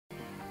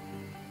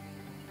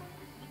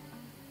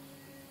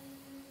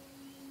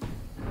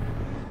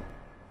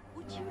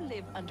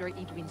live under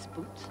Idwin's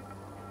boot?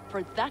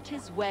 For that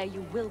is where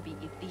you will be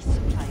if these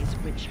supplies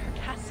reach her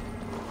castle.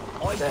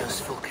 There's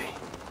Fulke.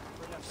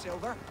 Enough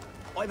silver?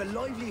 I've a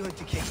livelihood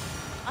to keep.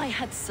 I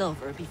had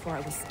silver before I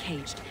was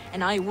caged,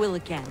 and I will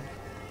again.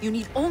 You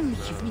need only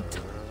give me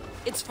time.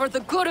 It's for the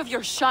good of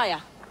your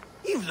Shire.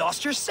 You've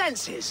lost your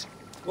senses.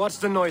 What's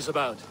the noise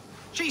about?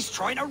 She's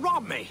trying to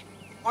rob me.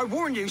 I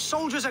warned you,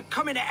 soldiers are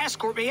coming to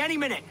escort me any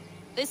minute.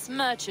 This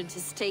merchant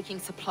is taking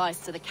supplies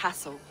to the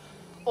castle.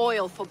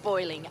 Oil for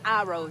boiling,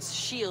 arrows,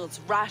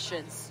 shields,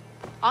 rations.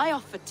 I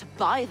offered to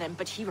buy them,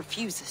 but he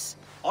refuses.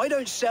 I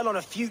don't sell on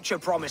a future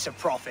promise of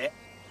profit.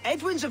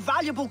 Edwin's a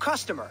valuable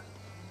customer.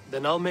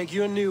 Then I'll make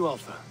you a new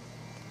offer.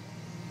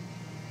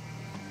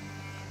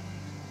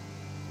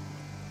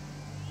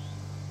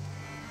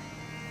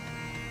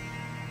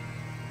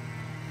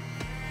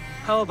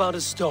 How about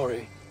a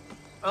story?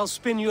 I'll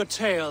spin you a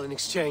tale in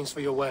exchange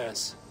for your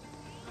wares.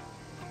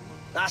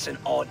 That's an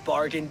odd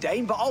bargain,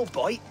 Dane, but I'll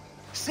bite.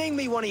 Sing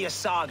me one of your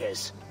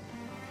sagas.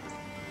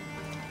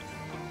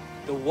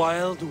 The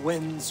wild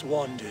winds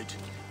wandered,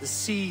 the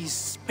seas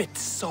spit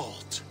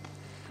salt.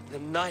 The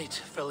night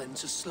fell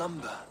into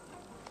slumber.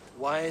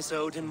 Wise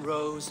Odin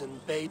rose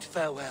and bade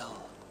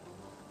farewell.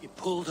 He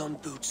pulled on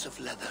boots of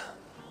leather.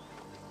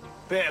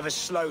 Bit of a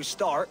slow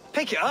start.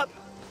 Pick it up.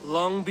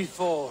 Long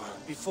before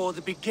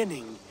the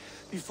beginning,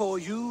 before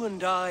you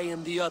and I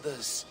and the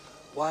others,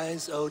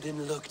 wise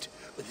Odin looked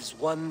with his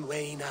one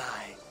wan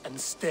eye and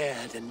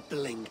stared and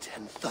blinked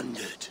and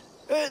thundered.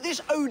 This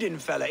Odin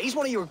fella, he's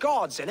one of your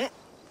gods, innit?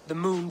 The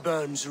moon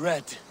burns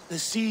red, the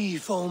sea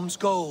foams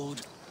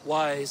gold.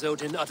 Wise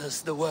Odin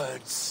utters the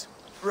words.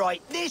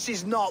 Right, this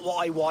is not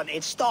what I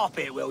wanted. Stop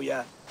it, will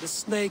ya? The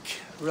snake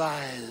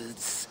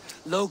writhes,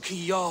 Loki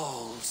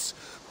yawls,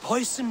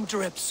 poison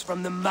drips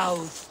from the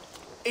mouth.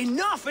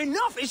 Enough,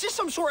 enough! Is this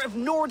some sort of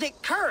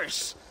Nordic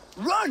curse?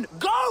 Run!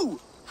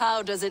 Go!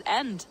 How does it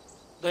end?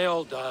 They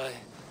all die.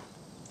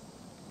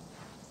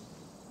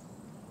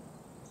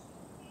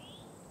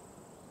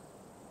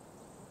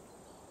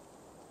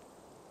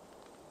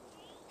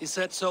 He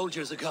said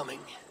soldiers are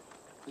coming.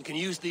 We can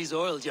use these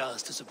oil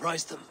jars to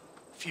surprise them.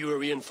 Fewer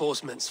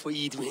reinforcements for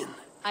Idwin.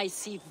 I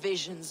see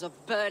visions of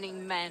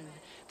burning men,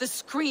 the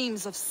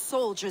screams of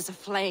soldiers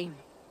aflame.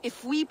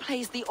 If we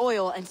place the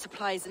oil and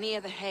supplies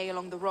near the hay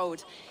along the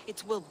road,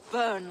 it will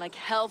burn like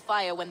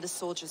hellfire when the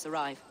soldiers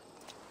arrive.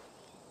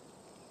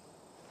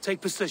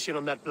 Take position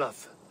on that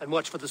bluff, and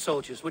watch for the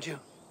soldiers, would you?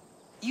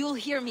 You'll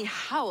hear me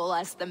howl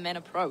as the men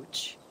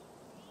approach.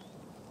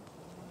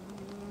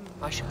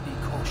 I should be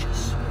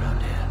cautious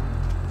around here.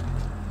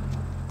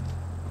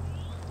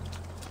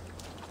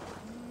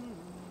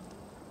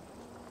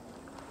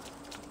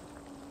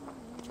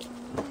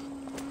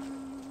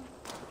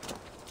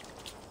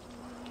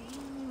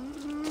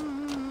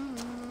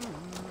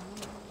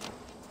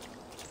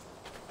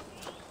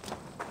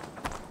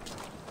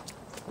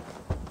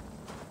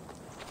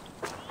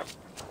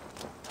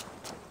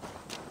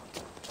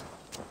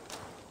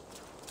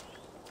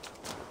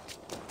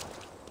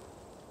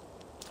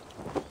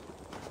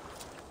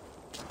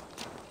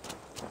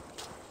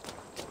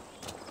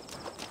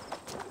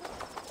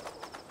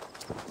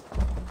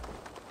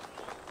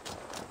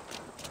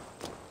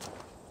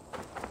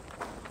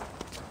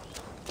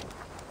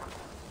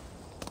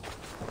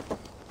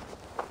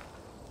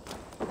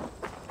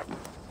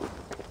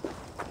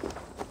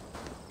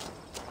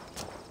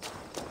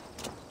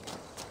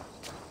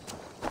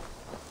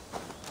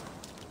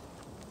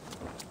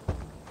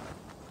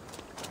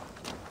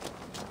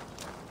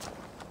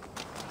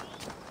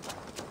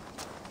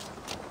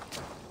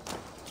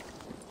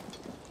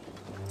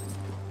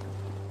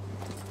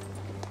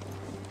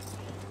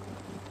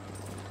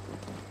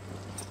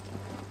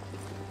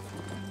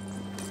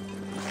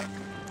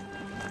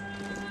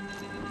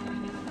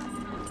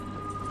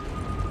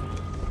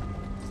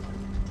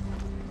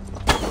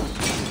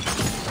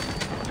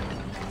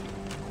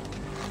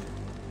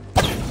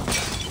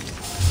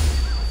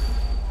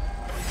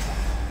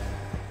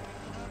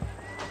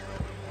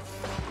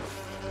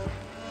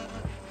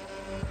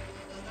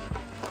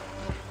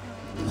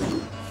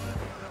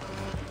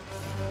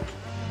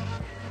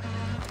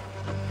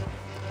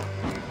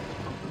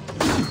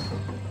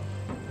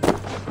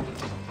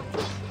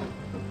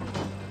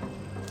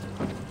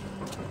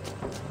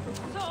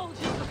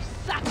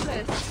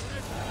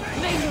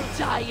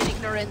 Die in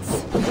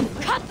ignorance.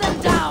 Cut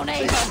them down,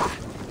 Eivor!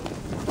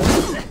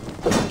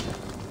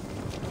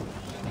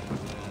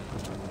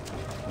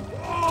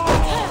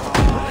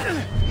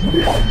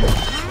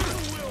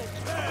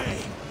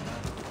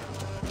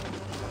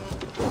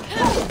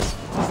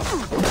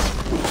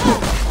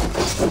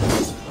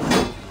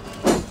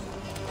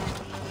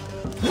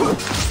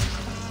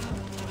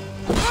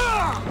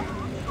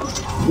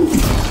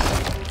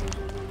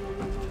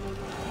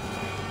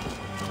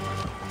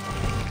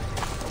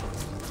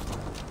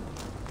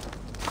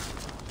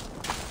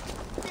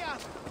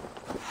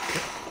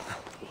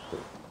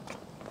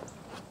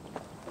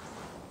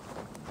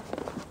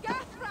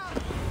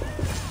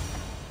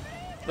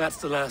 That's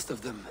the last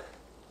of them.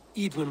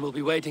 Idwin will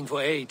be waiting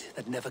for aid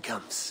that never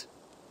comes.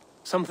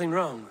 Something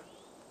wrong?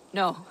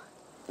 No.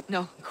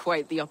 No,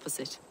 quite the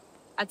opposite.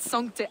 At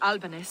Sancte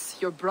Albanus,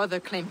 your brother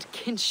claimed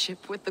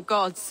kinship with the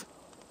gods.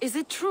 Is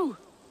it true?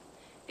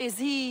 Is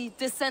he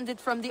descended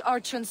from the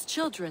Archon's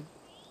children,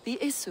 the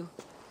Isu?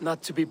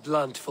 Not to be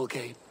blunt,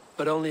 Fulke,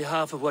 but only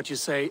half of what you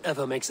say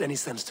ever makes any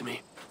sense to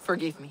me.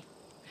 Forgive me.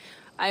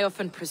 I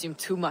often presume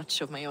too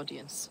much of my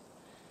audience.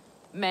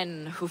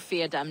 Men who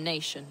fear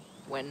damnation,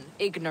 when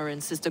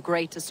ignorance is the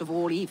greatest of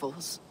all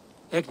evils.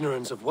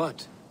 Ignorance of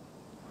what?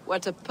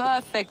 What a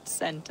perfect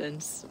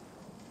sentence.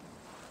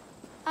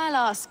 I'll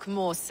ask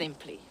more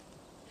simply.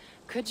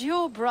 Could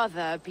your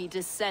brother be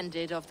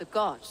descended of the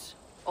gods?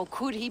 Or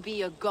could he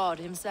be a god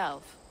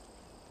himself?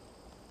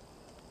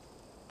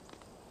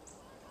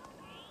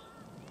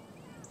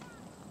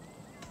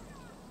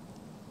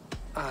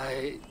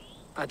 I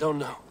don't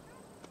know.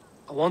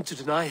 I want to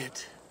deny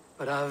it,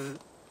 but I've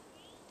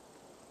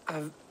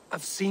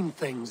seen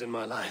things in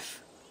my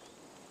life.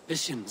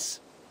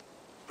 Visions.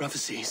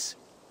 Prophecies.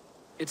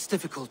 It's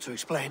difficult to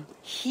explain.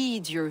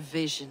 Heed your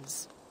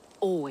visions.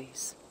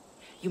 Always.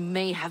 You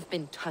may have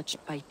been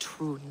touched by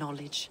true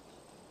knowledge.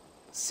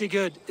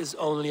 Sigurd is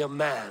only a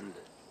man,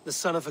 the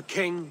son of a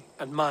king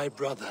and my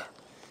brother.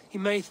 He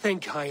may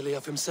think highly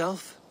of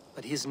himself,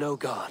 but he is no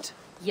god.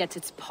 Yet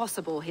it's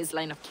possible his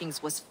line of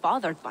kings was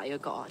fathered by a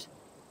god.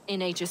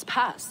 In ages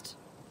past.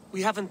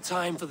 We haven't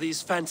time for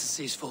these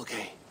fantasies,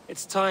 Fulke.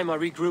 It's time I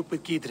regroup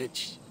with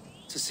Gidrich,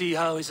 to see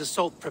how his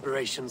assault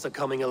preparations are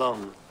coming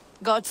along.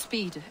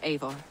 Godspeed,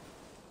 Eivor.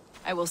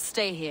 I will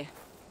stay here,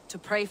 to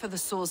pray for the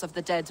souls of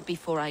the dead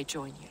before I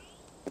join you.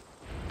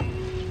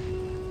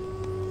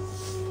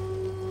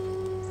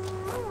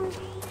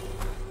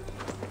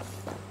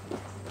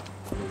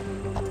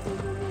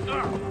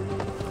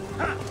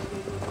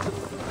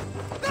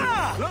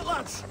 Look,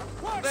 lads!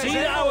 See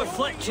that our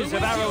fletchers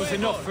have arrows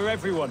enough for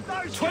everyone.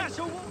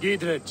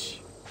 Gidrich.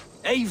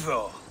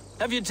 Eivor,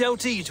 have you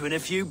dealt Edwin a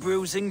few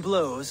bruising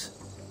blows?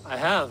 I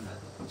have.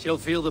 She'll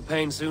feel the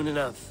pain soon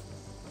enough.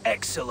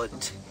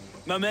 Excellent.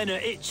 My men are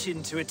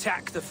itching to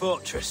attack the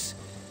fortress,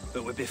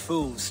 but we'd be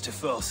fools to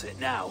force it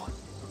now.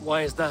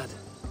 Why is that?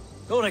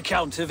 On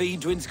account of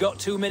Edwin's got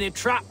too many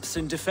traps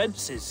and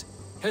defences.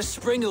 Her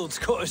springalds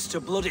cut us to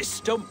bloody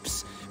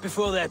stumps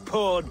before they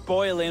poured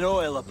boiling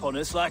oil upon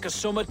us like a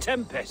summer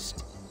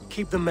tempest.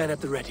 Keep the men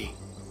at the ready.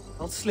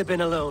 I'll slip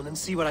in alone and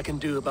see what I can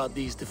do about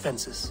these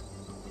defenses.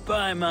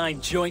 By my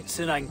joints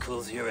and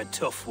ankles, you're a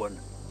tough one.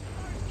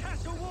 Those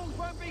castle walls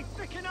won't be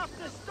thick enough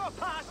to stop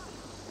us!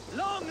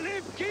 Long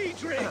live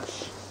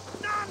Gidrich!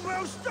 None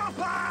will stop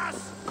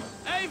us!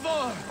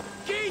 Eivor,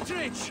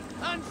 Gidrich,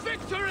 and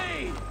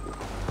victory!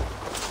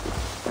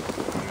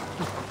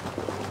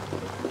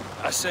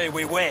 I say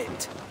we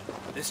wait.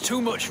 There's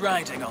too much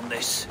riding on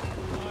this.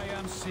 I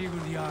am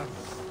Sigurd Jarl,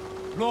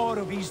 Lord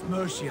of East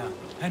Mercia,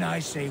 and I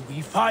say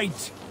we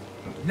fight!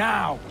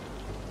 Now!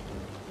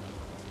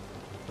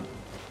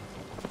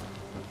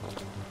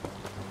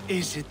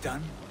 Is it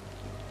done?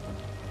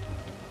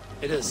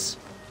 It is.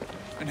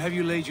 And have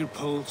you laid your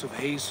poles of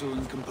hazel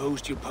and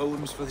composed your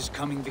poems for this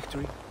coming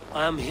victory?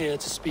 I am here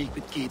to speak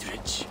with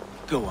Gidrich.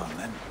 Go on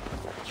then,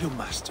 you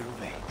master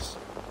of ace.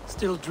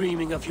 Still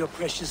dreaming of your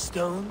precious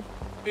stone?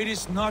 It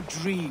is not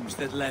dreams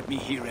that led me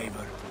here,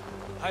 Eivor.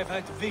 I've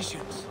had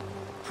visions,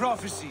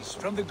 prophecies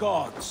from the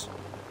gods.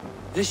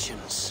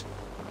 Visions?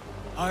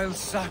 I'll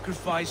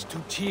sacrifice to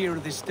Tyr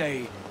this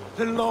day,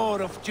 the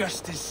Lord of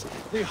Justice,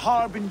 the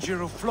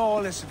harbinger of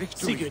flawless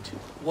victory. Sigurd,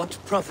 what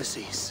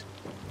prophecies?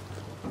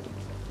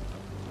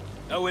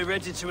 Are we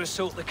ready to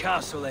assault the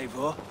castle,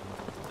 Eivor?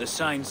 The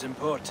sign's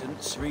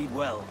importance, read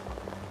well.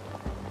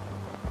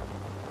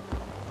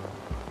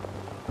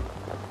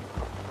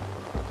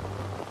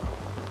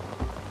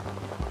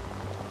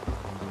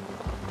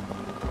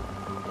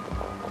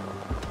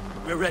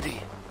 We're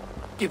ready.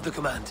 Give the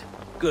command.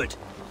 Good.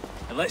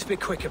 And let's be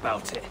quick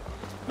about it.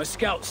 My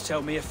scouts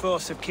tell me a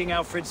force of King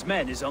Alfred's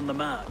men is on the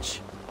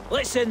march.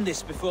 Let's end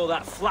this before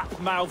that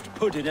flap-mouthed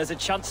pudding has a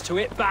chance to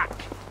hit back.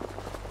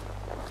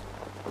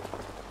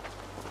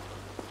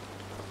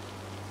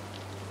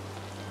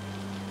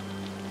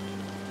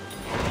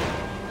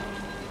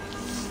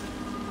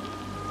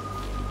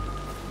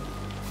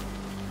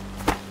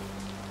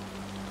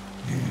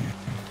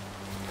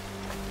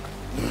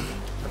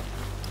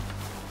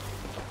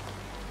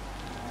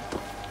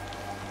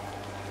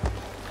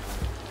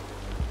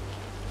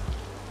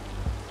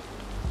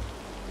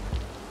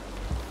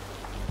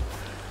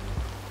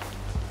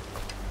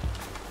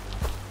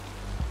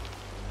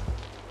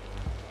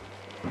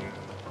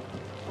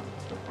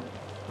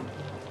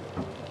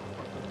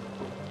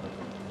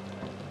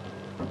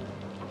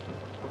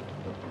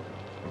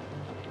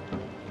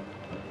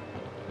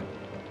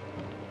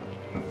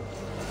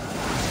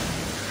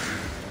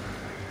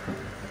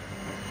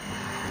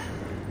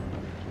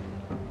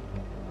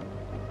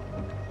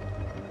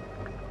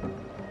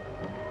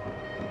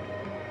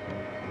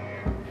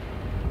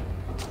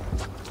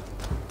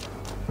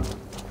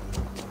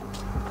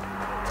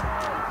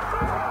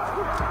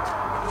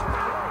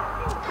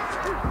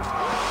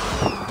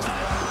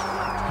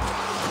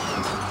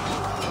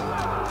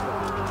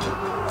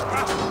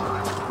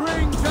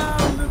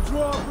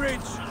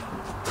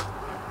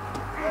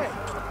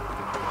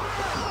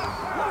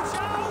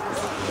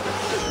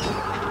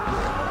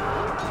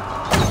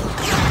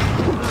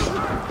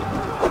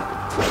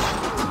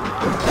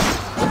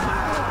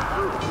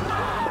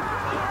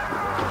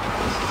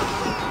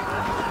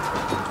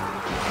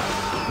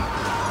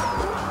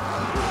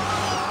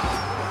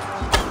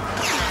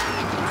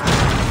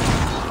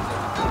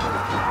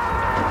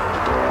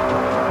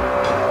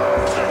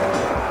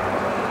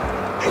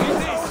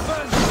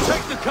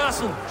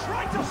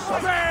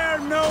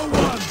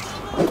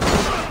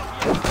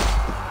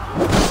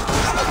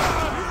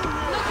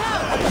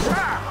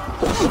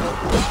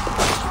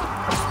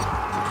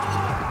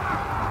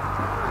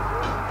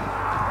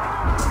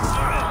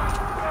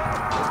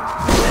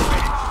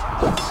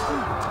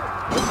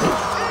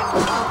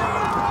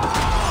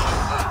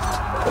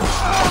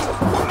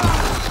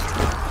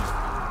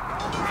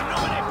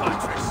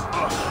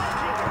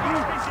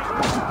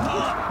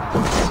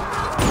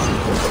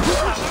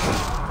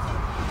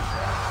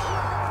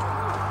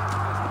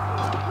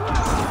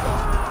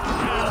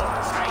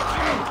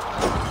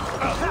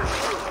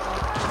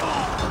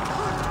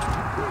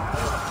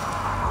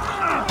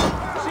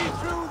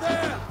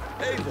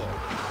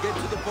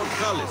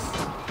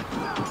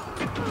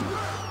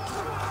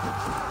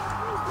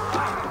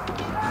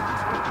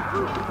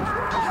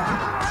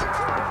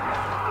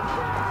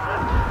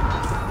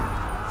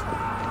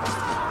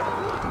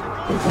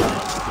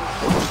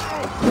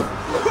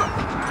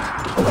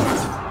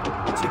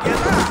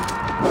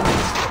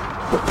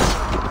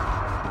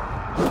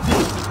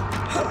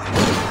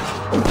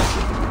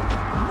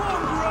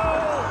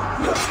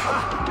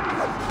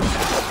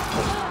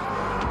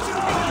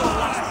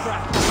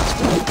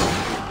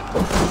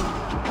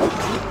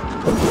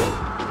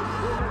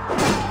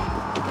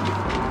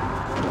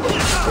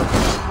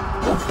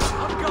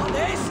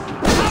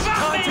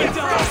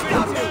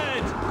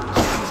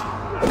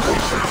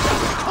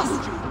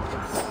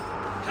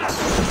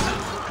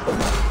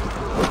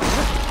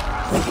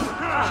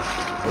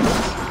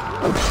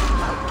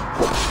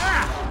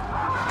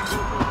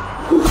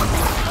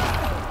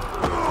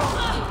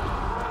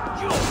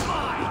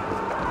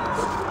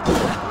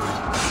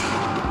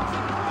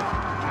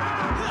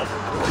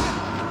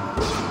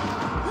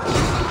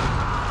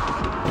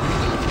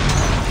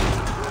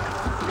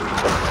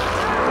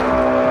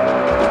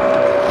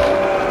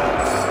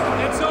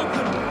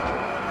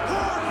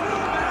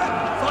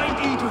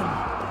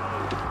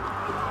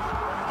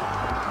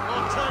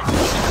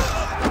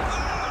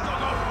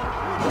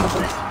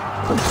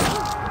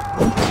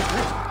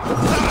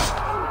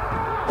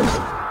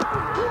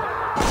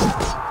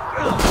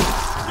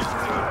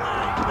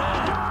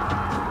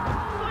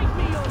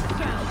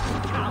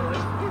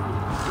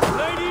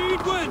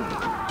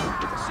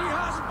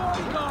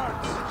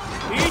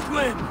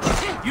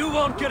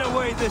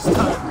 This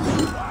time.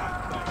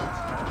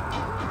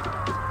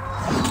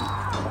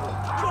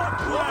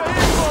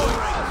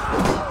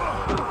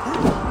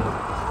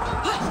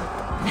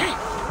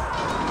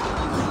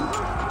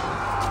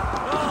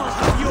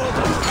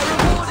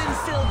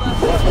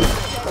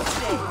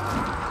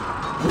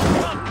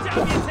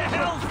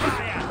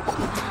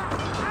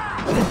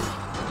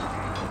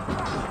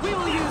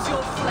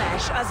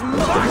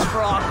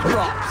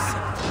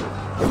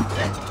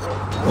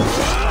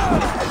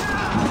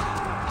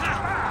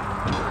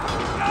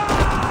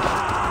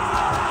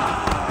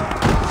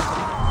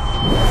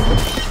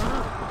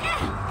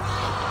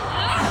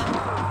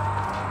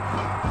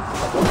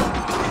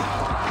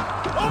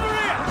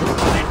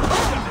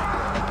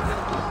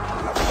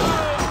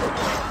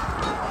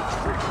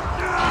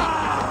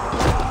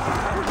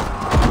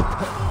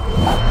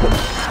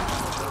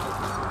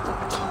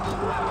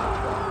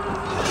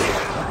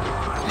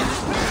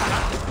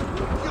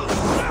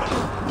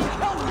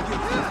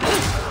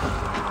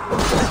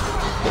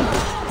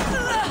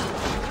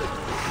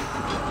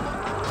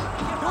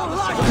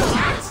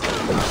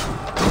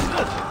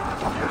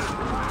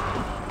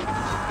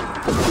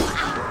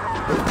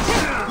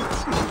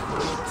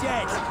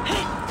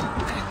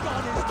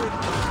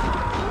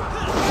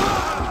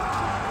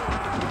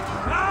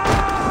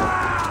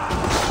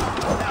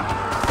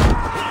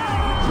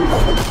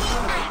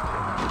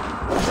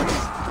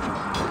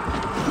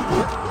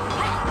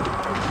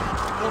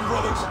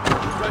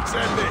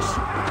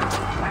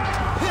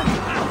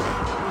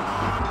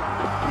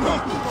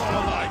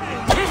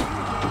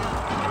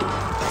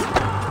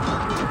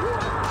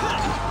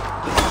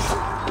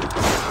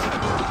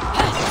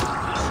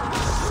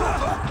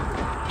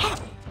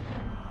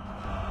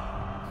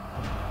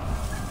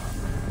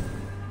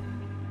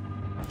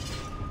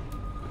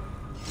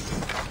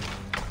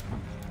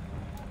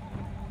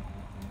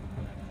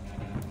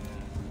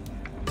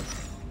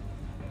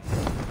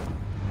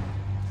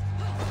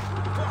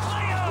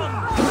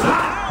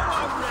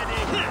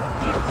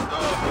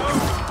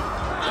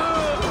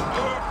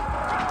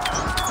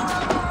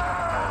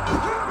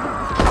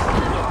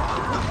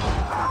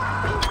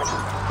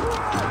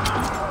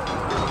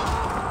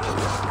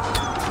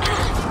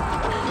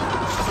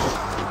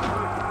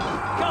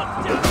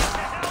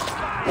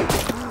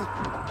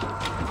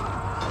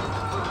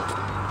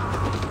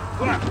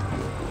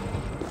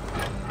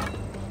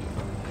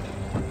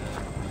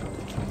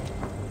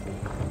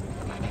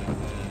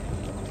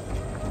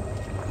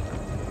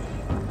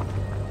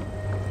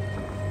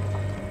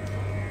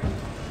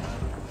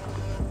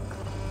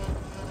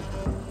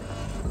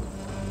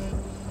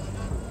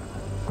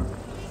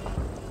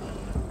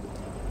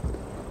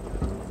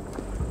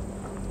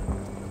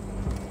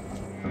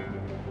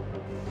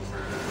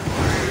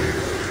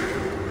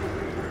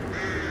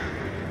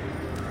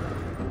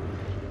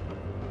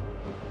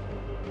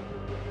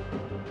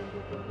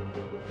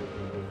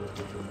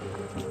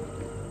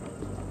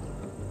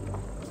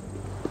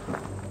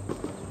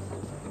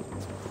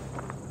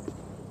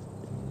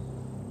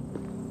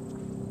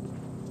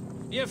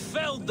 You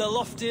felled the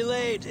lofty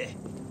lady.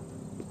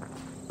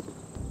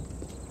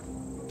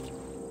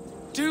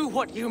 Do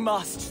what you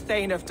must,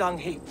 Thane of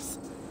Dungheaps.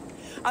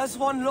 As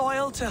one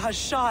loyal to her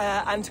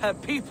shire and her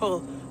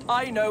people,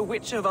 I know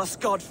which of us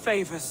God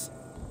favors.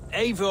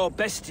 Eivor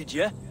bested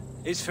you.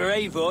 It's for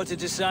Eivor to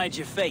decide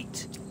your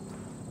fate.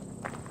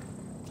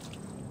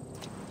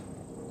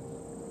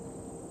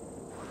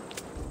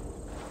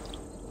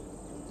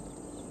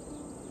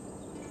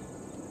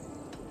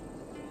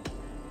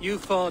 You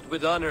fought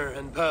with honor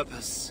and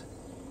purpose.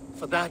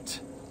 For that,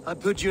 I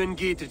put you in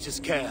Geetrich's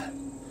care.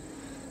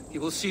 He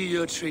will see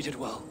you're treated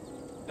well.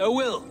 I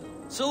will.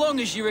 So long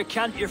as you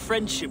recant your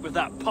friendship with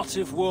that pot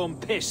of warm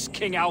piss,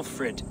 King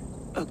Alfred.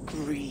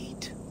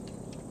 Agreed.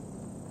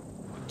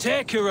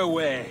 Take her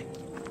away.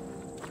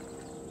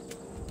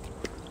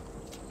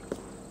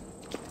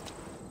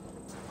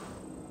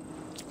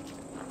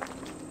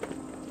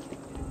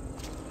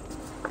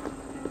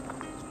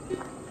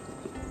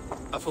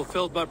 I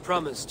fulfilled my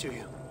promise to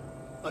you.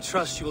 I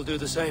trust you will do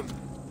the same.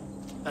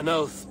 An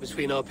oath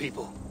between our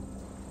people.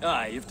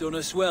 Aye, you've done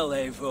us well,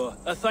 Eivor.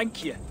 I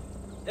thank you.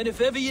 And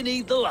if ever you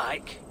need the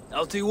like,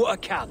 I'll do what I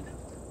can.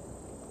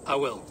 I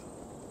will.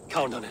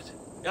 Count on it.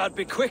 I'd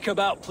be quick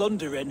about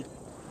plundering.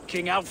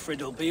 King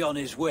Alfred will be on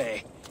his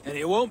way, and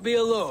he won't be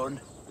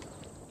alone.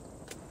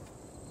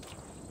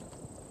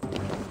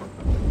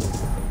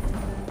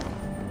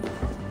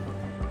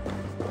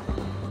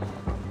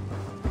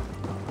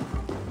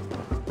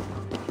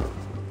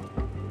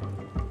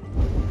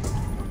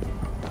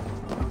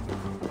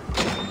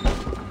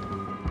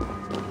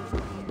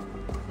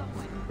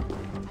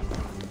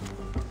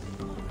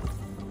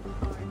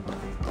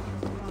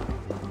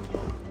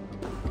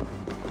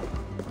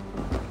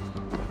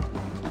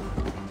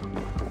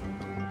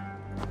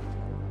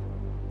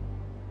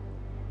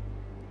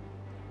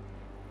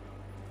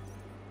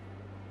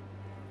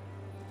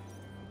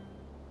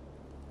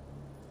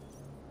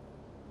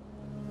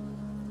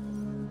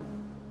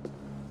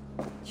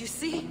 You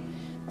see?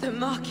 The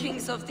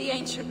markings of the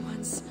Ancient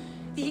Ones.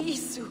 The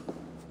Isu.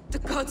 The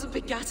gods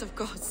begat of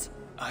gods.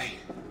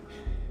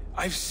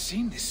 I've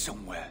seen this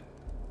somewhere.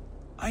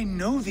 I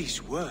know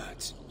these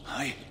words.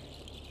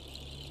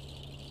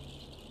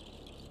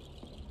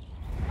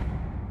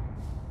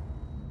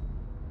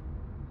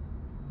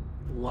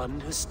 One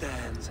who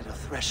stands at a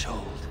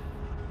threshold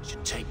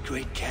should take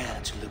great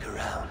care to look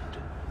around.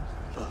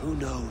 For who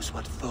knows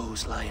what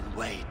foes lie in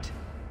wait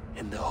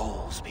in the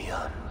halls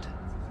beyond.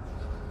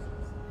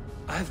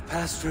 I've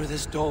passed through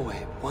this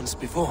doorway once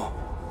before.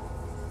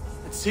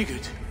 At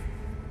Sigurd.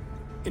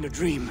 In a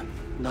dream.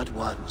 Not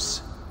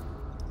once.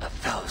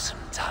 1,000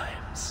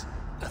 times.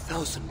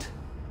 1,000.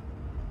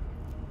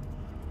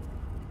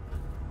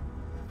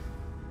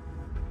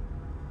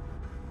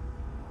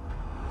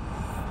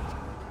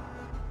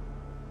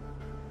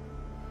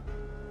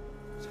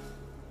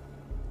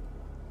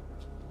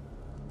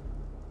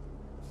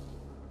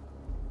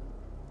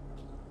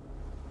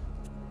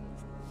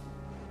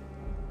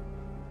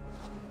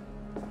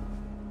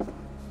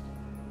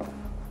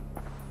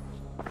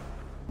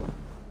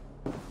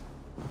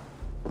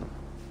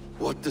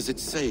 What does it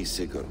say,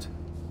 Sigurd?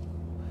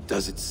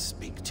 Does it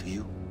speak to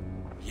you?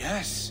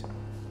 Yes.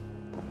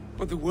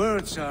 But the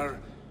words are...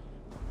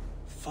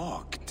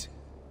 fogged.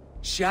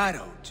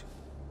 Shadowed.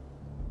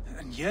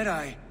 And yet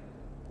I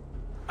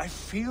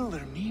feel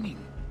their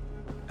meaning.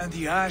 And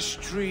the ash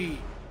tree...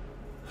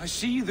 I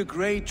see the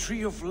great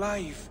tree of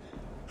life,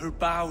 her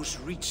boughs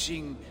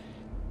reaching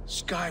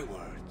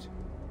skyward,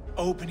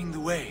 opening the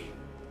way.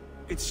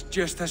 It's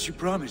just as you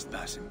promised,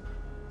 Basim.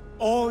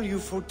 All you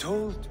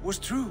foretold was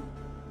true.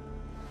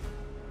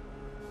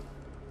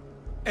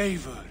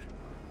 Eivor,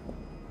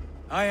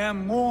 I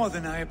am more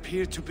than I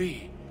appear to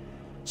be.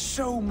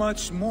 So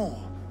much more.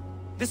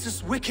 This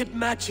is wicked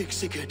magic,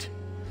 Sigurd.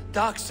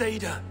 Dark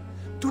Saida.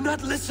 Do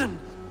not listen.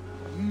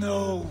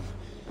 No.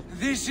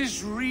 This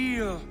is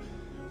real.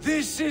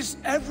 This is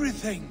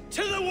everything.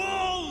 To the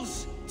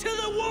walls! To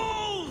the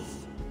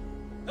walls!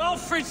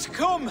 Alfred's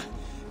come!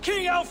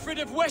 King Alfred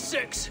of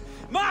Wessex!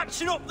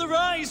 Marching up the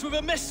rise with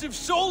a mess of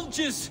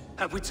soldiers!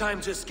 Have we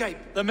time to escape?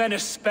 The men are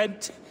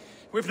spent.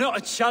 We've not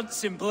a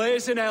chance in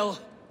blazing hell.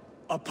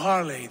 A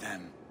parley,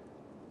 then.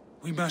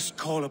 We must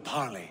call a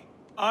parley.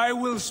 I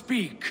will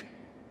speak,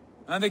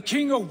 and the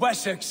King of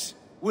Wessex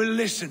will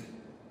listen.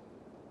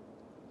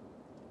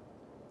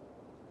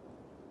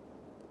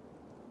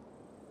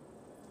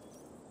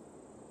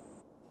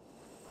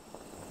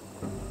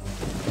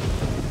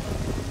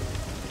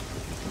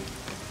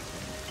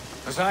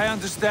 As I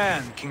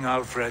understand, King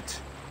Alfred,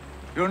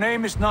 your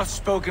name is not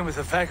spoken with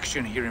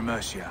affection here in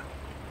Mercia.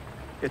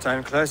 Yet I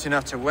am close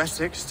enough to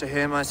Wessex to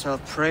hear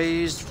myself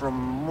praised from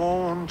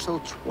morn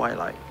till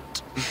twilight.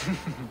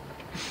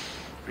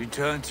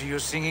 Return to your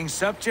singing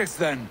subjects,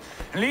 then,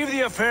 and leave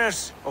the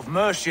affairs of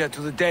Mercia to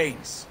the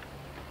Danes.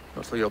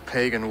 Not till your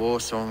pagan war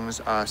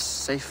songs are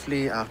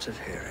safely out of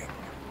hearing.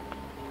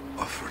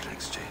 Offer an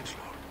exchange,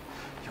 Lord.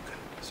 You can...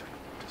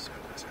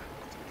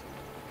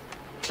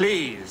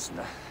 Please,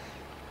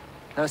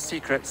 no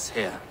secrets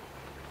here.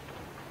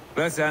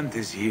 Let's end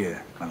this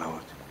here, my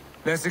lord.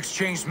 Let's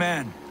exchange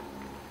men.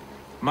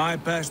 My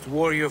best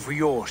warrior for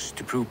yours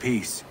to prove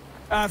peace.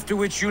 After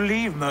which you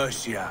leave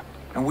Mercia,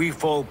 and we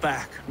fall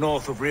back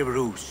north of River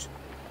Ouse.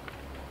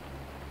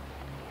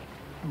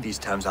 These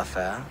terms are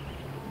fair.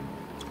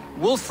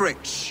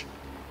 Wulfrich!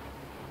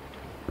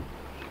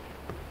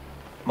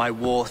 My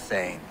war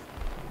thane.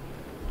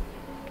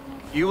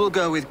 You will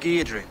go with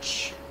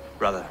Geodrich,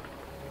 brother.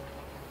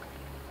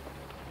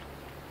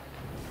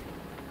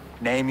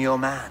 Name your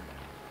man.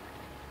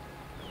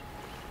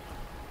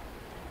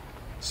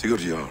 Sigurd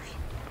Jarl,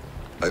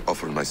 I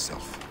offer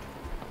myself.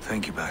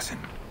 Thank you, Basim.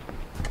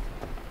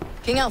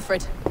 King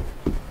Alfred.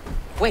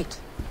 Wait.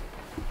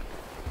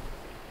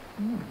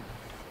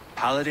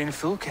 Paladin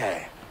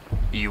Fulke.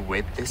 You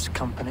with this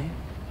company?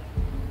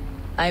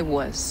 I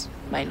was,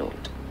 my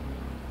lord.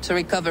 To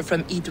recover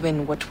from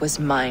Edwin what was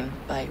mine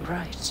by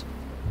right.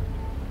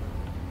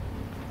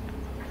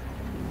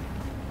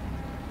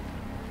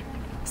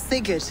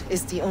 Sigurd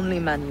is the only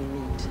man you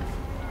need.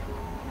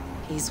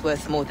 He's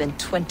worth more than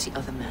 20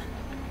 other men.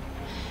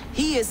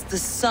 He is the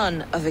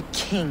son of a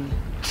king.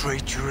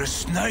 Traitorous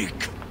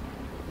snake!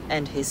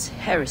 And his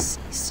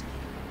heresies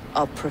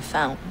are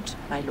profound,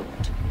 my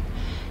lord.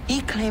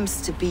 He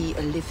claims to be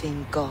a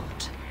living god.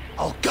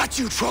 I'll gut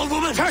you, troll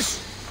woman! Tush!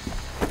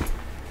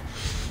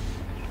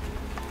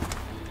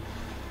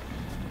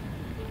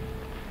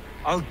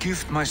 I'll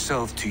gift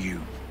myself to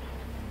you,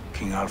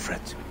 King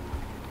Alfred.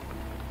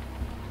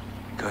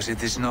 Because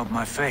it is not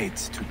my fate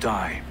to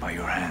die by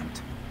your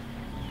hand.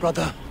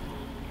 Brother.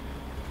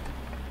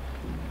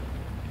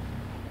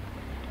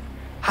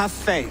 Have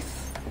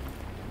faith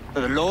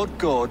that the Lord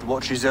God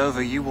watches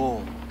over you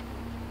all.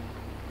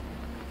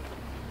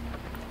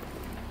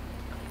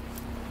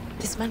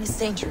 This man is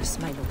dangerous,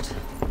 my lord.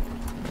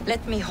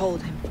 Let me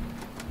hold him.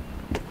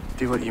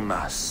 Do what you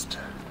must,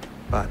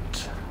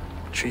 but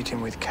treat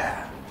him with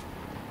care.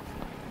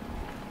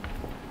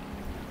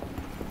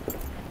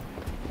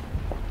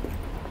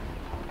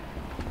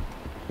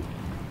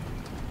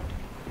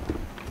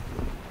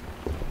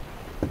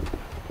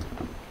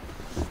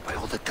 By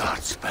all the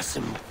gods,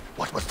 Basim,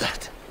 what was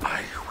that?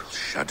 I will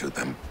shadow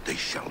them. They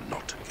shall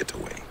not get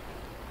away.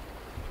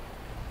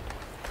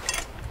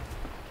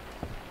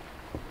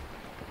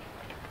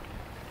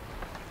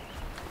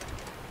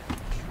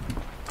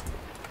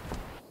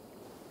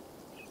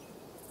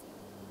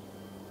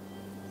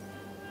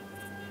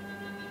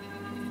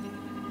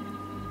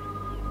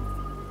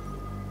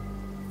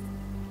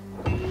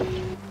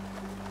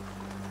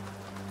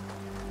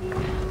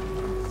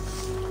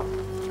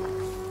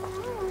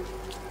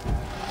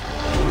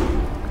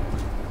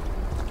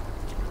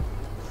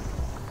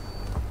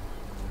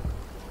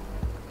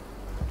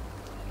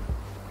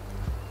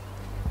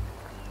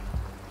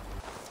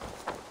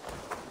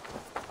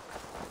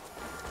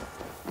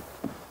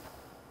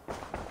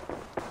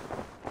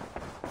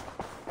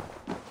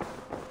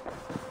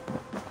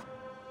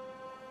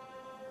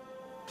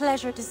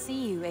 Pleasure to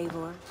see you,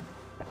 Eivor.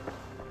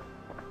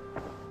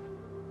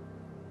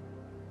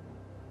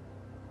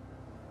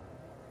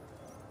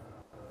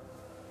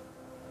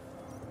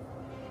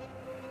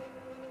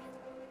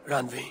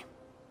 Randvi,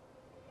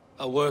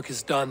 our work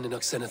is done in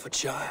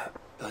Oxenefordscire,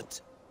 but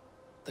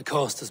the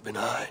cost has been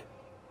high.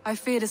 I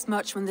feared as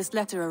much when this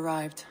letter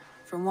arrived,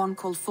 from one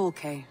called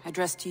Fulke,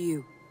 addressed to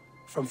you.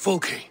 From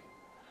Fulke?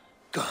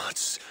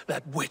 Gods,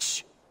 that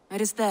witch!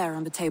 It is there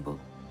on the table.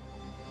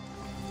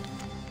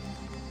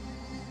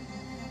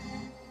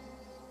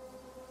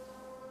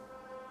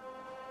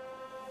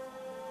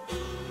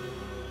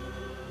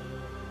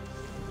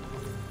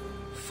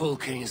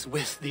 Fulke is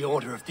with the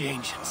Order of the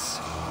Ancients.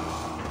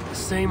 The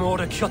same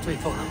order Kjotve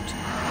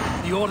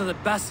followed. The order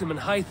that Basim and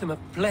Hytham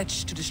have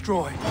pledged to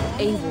destroy.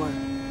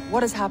 Eivor,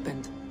 what has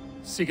happened?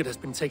 Sigurd has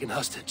been taken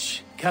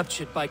hostage,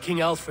 captured by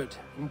King Alfred,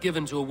 and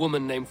given to a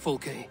woman named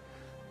Fulke.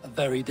 A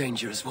very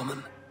dangerous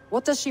woman.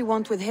 What does she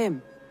want with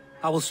him?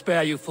 I will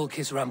spare you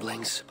Fulke's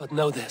ramblings, but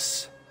know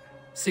this.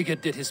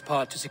 Sigurd did his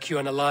part to secure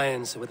an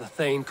alliance with a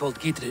thane called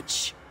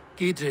Gidrich.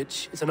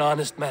 Gidrich is an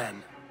honest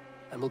man,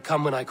 and will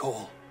come when I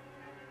call.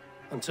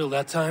 Until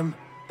that time,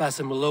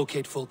 Basim will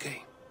locate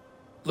Fulke.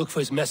 Look for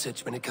his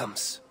message when it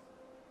comes.